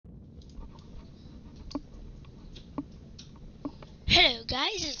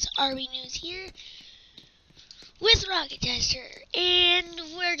guys, it's RB News here with Rocket Tester, and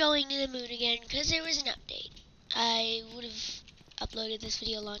we're going to the moon again because there was an update. I would have uploaded this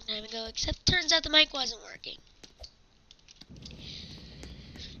video a long time ago, except turns out the mic wasn't working.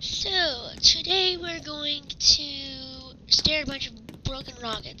 So, today we're going to stare at a bunch of broken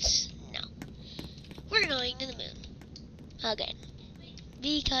rockets. No. We're going to the moon. Again.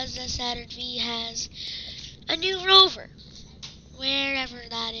 Because the Saturn V has a new rover. Wherever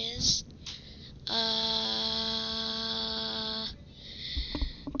that is.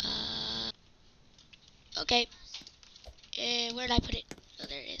 Okay. Where did I put it? Oh,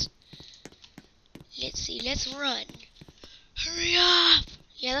 there it is. Let's see. Let's run. Hurry up!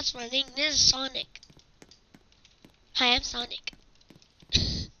 Yeah, that's running. This is Sonic. Hi, I'm Sonic.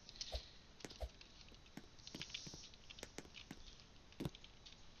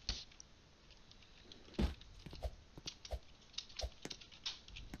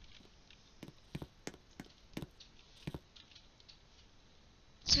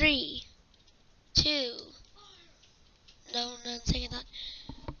 Three, two. No, second thought.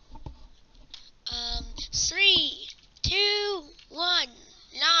 3, 2, 1, launch.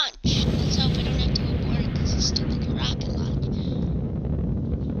 Let's hope I don't have to abort because it's stupid rocket launch.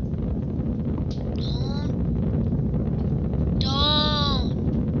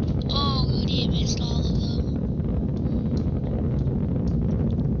 Don't. Oh, good, he missed all of them.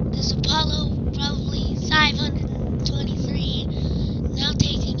 This Apollo, probably 523, now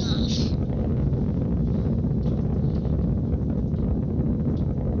taking off.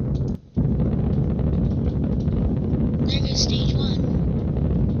 Stage 1.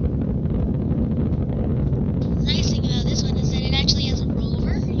 The nice thing about this one is that it actually has a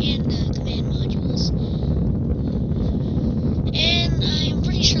rover and command modules. And I'm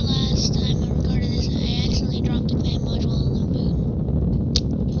pretty sure last time I recorded this, I accidentally dropped the command module on the moon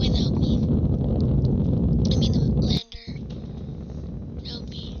without me. I mean the lander without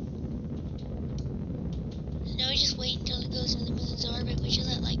me. So now we just wait until it goes into the moon's orbit, which is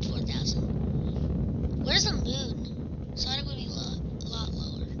at like 4,000. Where's the moon? Sonic would be a lot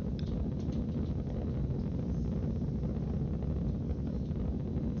lower.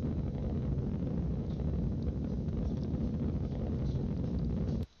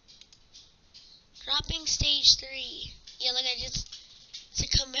 Dropping stage 3. Yeah, look, it's a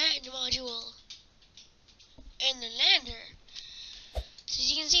command module. And the lander. So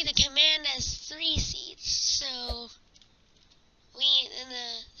as you can see, the command has 3 seats. So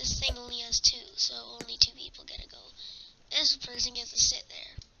this thing only has 2, so only 2 people get to go. This person gets to sit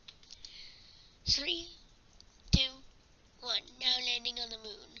there. 3, 2, 1. Now landing on the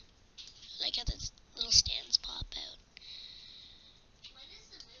moon. I like how the little stands pop out. What is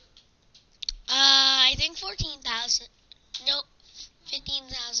the moon? I think 14,000. Nope.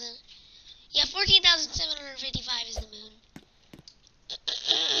 15,000. Yeah, 14,755 is the moon.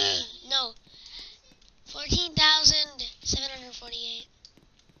 No. 14,748.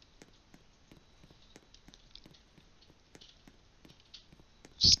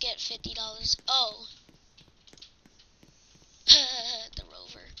 Just get $50. Oh. The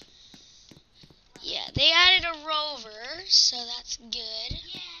rover. Yeah, they added a rover, so that's good.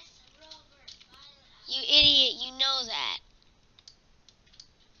 Yes, a rover. You idiot, you know that.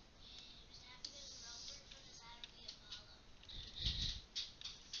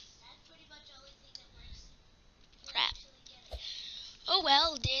 Crap. Oh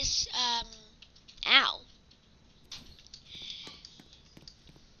well, this, ow.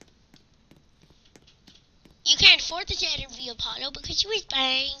 You can't afford the Saturn V Apollo because you was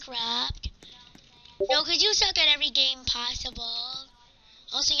bankrupt. No, because you suck at every game possible.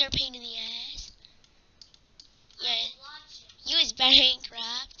 Also, you're a pain in the ass. Yeah. You was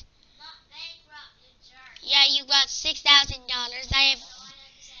bankrupt. Yeah, you got $6,000. I have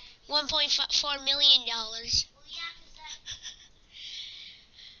 $1.4 million.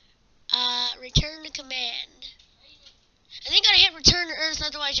 Return to command. I think I gotta hit return to Earth,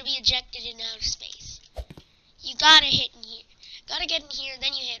 otherwise you'll be ejected in outer space. You gotta hit in here. Gotta get in here,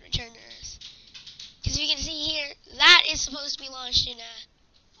 then you hit return to Earth. Because if you can see here, that is supposed to be launched in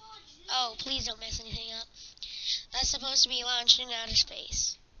oh, please don't mess anything up. That's supposed to be launched in outer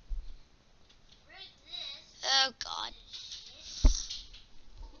space. Oh, God.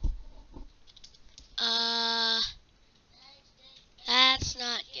 That's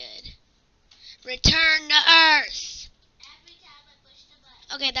not good. Return to Earth.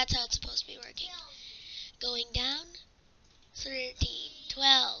 Okay, that's how it's supposed to be working. Going down. 13,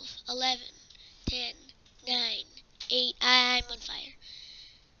 12, 11, 10, 9, 8. I'm on fire.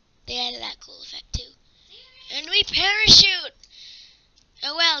 They added that cool effect too. And we parachute.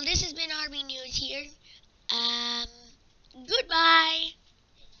 Oh well, this has been Army News here. Goodbye.